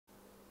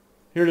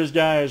Here it is,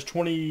 guys.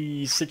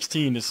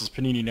 2016. This is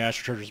Panini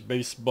National Treasures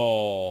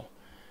Baseball.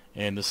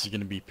 And this is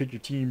going to be Pick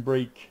Your Team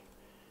Break.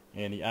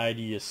 And the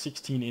ID is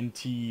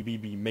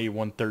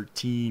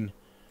 16NTBBMAY113.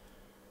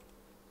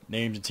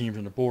 Names and teams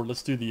on the board.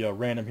 Let's do the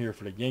random here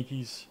for the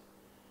Yankees.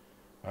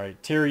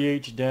 Alright, Terry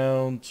H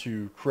down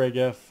to Craig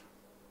F.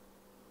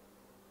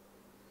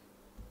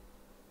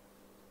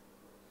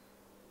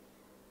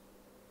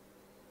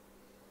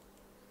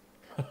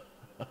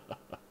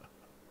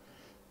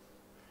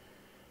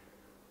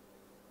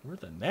 Where's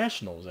the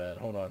Nationals at?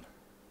 Hold on.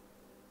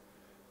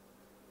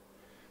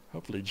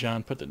 Hopefully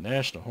John put the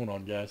National. Hold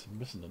on, guys. I'm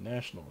missing the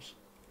Nationals.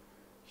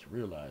 Just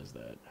realized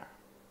that.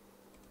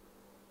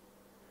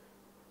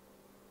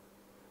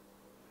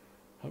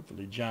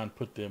 Hopefully John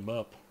put them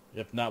up.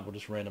 If not, we'll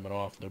just random it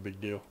off. No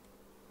big deal.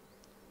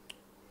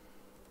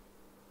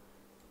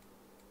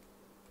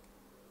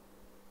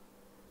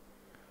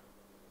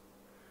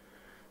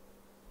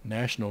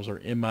 Nationals are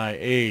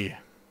MIA.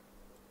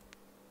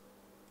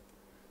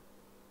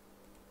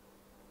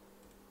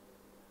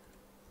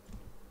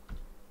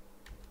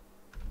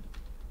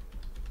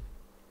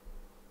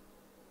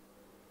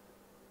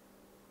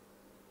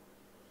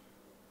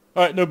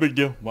 Alright, no big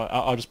deal. Well,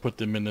 I'll just put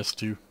them in this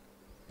too.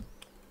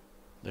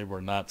 They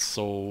were not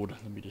sold.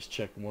 Let me just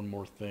check one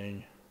more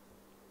thing.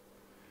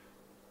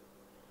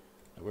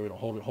 That way we don't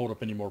hold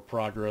up any more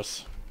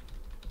progress.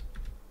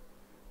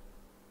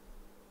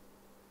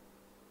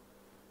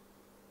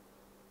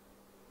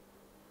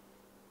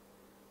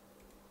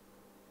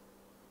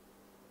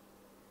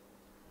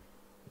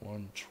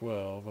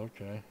 $112,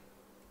 okay.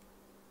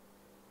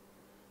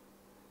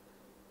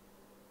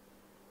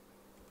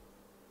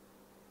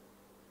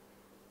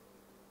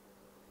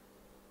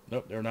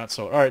 Nope, they're not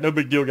sold. All right, no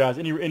big deal, guys.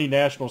 Any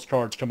Nationals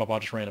cards come up,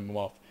 I'll just random them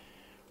off.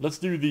 Let's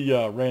do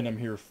the random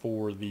here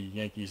for the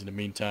Yankees in the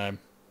meantime.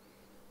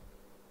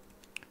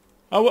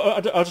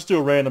 I'll just do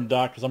a random,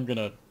 Doc, because I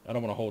don't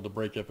want to hold the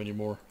break up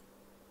anymore.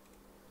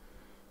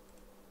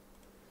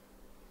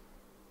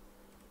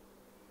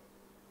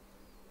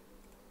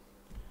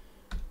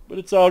 But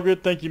it's all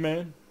good. Thank you,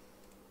 man.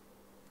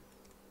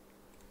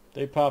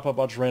 They pop up,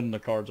 I'll just random the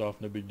cards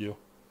off. No big deal.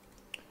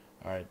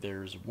 Alright,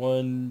 there's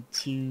 1,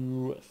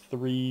 2,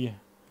 3,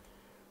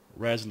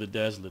 Razzle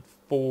Dazzle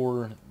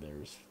 4,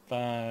 there's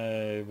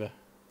 5,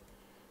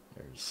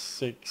 there's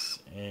 6,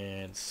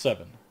 and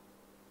 7.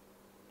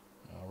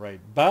 Alright,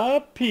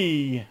 Bob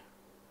P.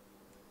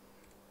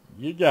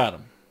 You got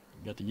him.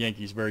 You got the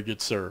Yankees, very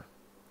good, sir.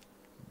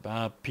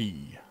 Bob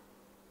P.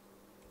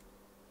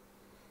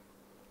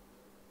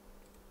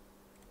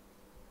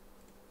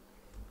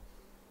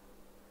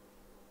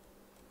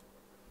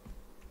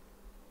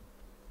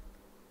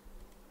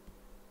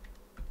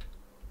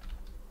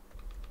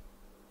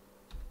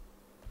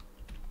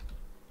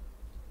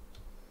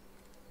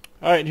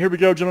 All right, here we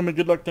go, gentlemen.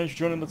 Good luck. Thanks for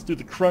joining. Let's do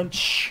the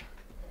crunch.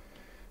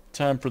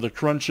 Time for the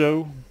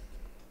cruncho.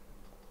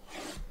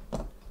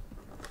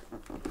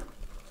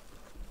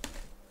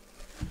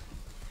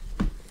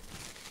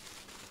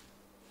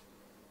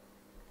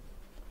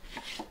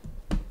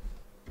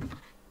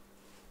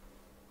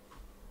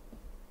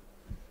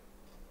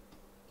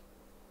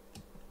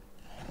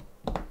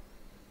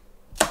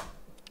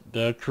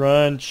 The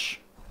crunch.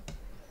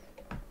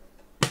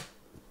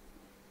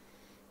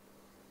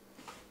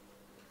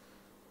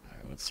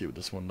 Let's see what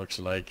this one looks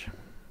like.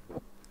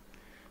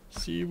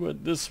 See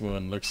what this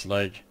one looks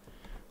like.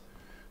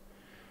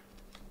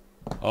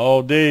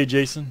 All day,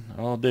 Jason.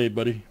 All day,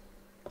 buddy.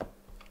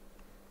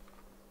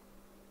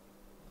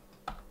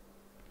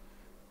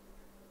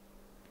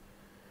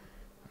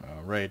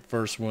 All right,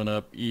 first one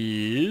up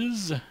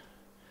is,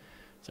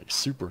 it's like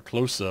super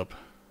close up.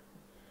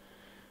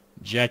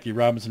 Jackie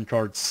Robinson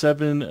card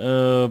 7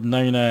 of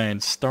 99.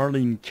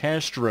 Starling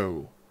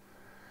Castro.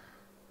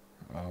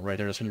 Right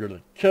there, that's going to go to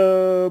the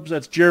Cubs.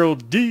 That's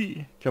Gerald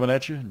D. coming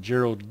at you.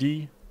 Gerald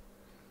D.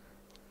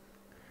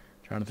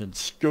 Jonathan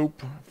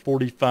Scope,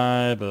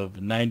 45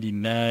 of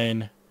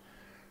 99.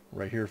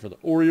 Right here for the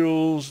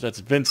Orioles. That's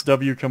Vince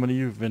W. coming to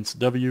you. Vince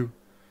W.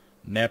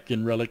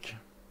 Napkin Relic.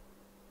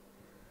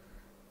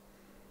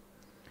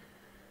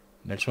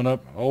 Next one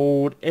up,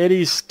 old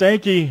Eddie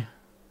Stanky.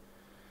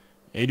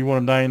 81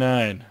 of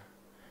 99.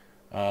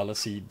 Let's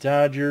see,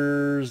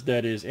 Dodgers.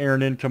 That is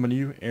Aaron N. coming to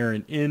you.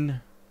 Aaron N.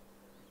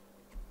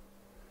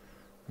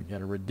 We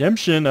got a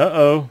redemption.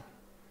 Uh-oh.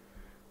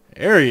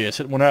 There he is.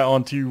 Hit one out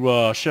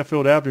onto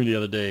Sheffield Avenue the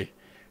other day.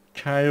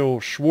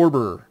 Kyle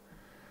Schwarber.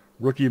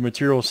 Rookie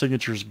Material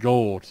Signatures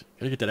Gold.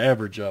 Got to get that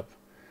average up.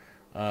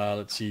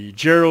 Let's see.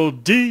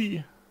 Gerald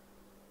D.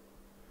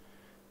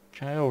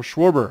 Kyle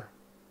Schwarber.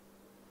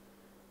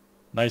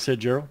 Nice hit,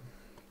 Gerald.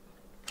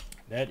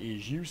 That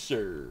is you,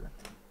 sir.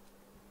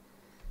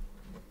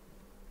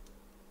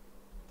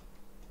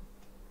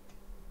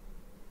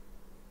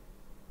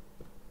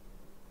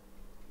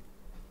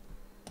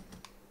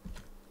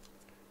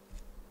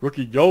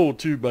 Rookie gold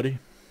too, buddy.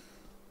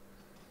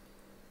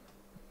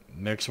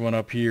 Next one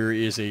up here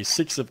is a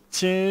 6 of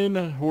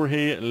 10,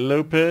 Jorge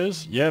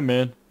Lopez. Yeah,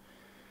 man.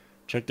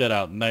 Check that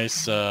out.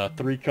 Nice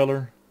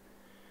 3-color.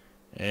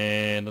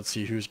 And let's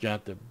see who's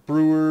got the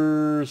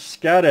Brewers.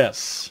 Scott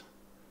S.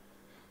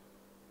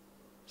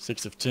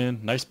 6 of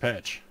 10. Nice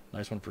patch.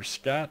 Nice one for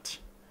Scott.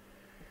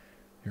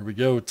 Here we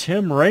go.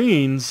 Tim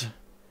Raines.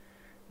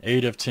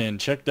 8 of 10.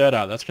 Check that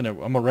out. I'm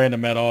going to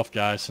random that off,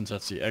 guys, since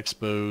that's the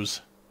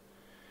Expos.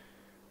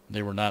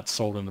 They were not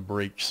sold in the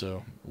break,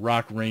 so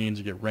Rock Raines,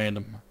 you get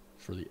random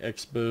for the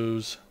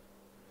Expos.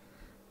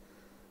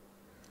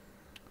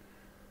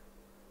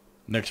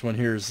 Next one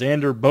here,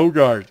 Xander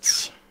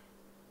Bogaerts.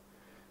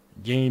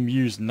 Game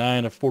used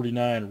 9 of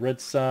 49. Red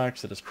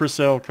Sox. That is Chris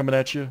L. coming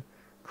at you.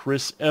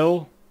 Chris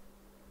L.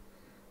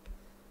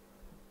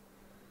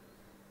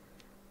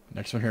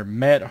 Next one here,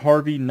 Matt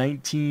Harvey,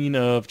 19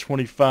 of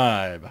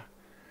 25.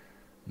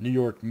 New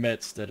York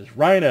Mets. That is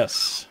Ryan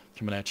S.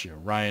 coming at you.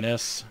 Ryan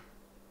S.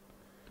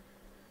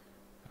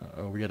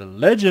 We got a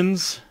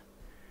Legends,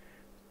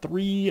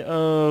 3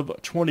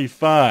 of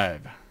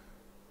 25.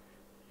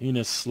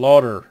 Enos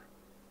Slaughter.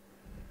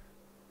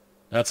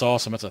 That's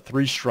awesome. That's a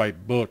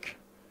 3-stripe book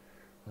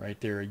right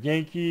there.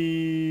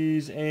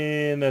 Yankees,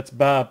 and that's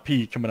Bob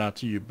P. coming out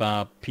to you.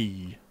 Bob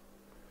P.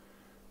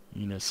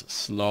 Enos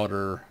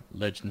Slaughter,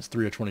 Legends,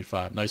 3 of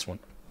 25. Nice one.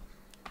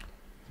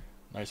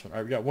 Nice one. All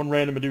right, we got one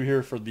random to do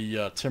here for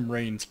the Tim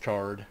Raines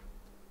card.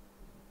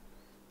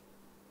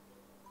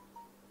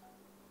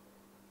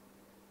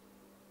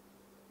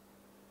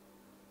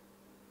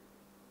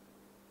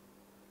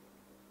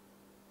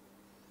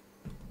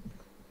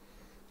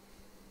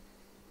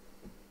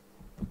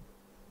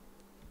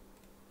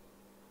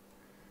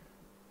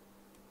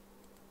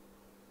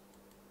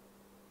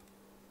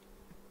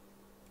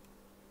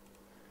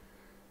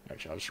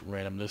 Actually, I'll just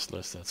random this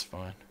list. That's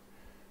fine.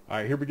 All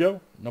right, here we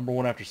go. Number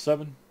 1 after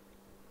 7.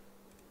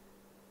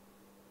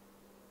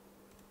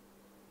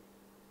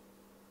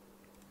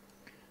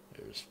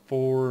 There's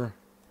 4.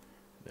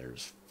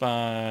 There's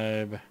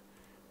 5.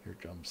 Here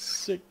comes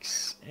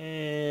 6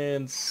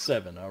 and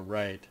 7. All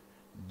right.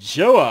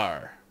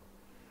 Joar.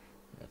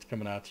 That's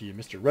coming out to you,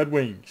 Mr. Red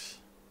Wings.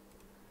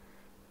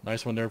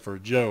 Nice one there for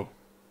Joe.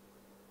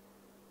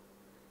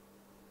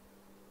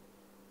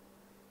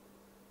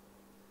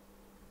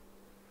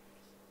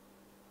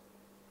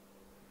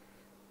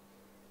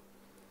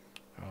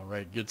 All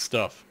right, good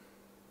stuff.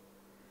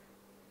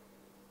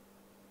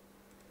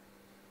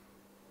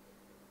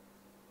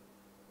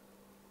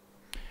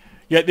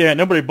 Yeah,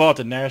 nobody bought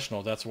the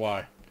Nationals, that's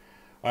why.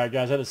 All right,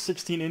 guys, that is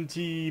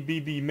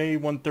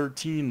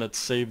 16NTBBMAY113. Let's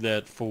save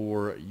that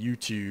for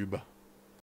YouTube.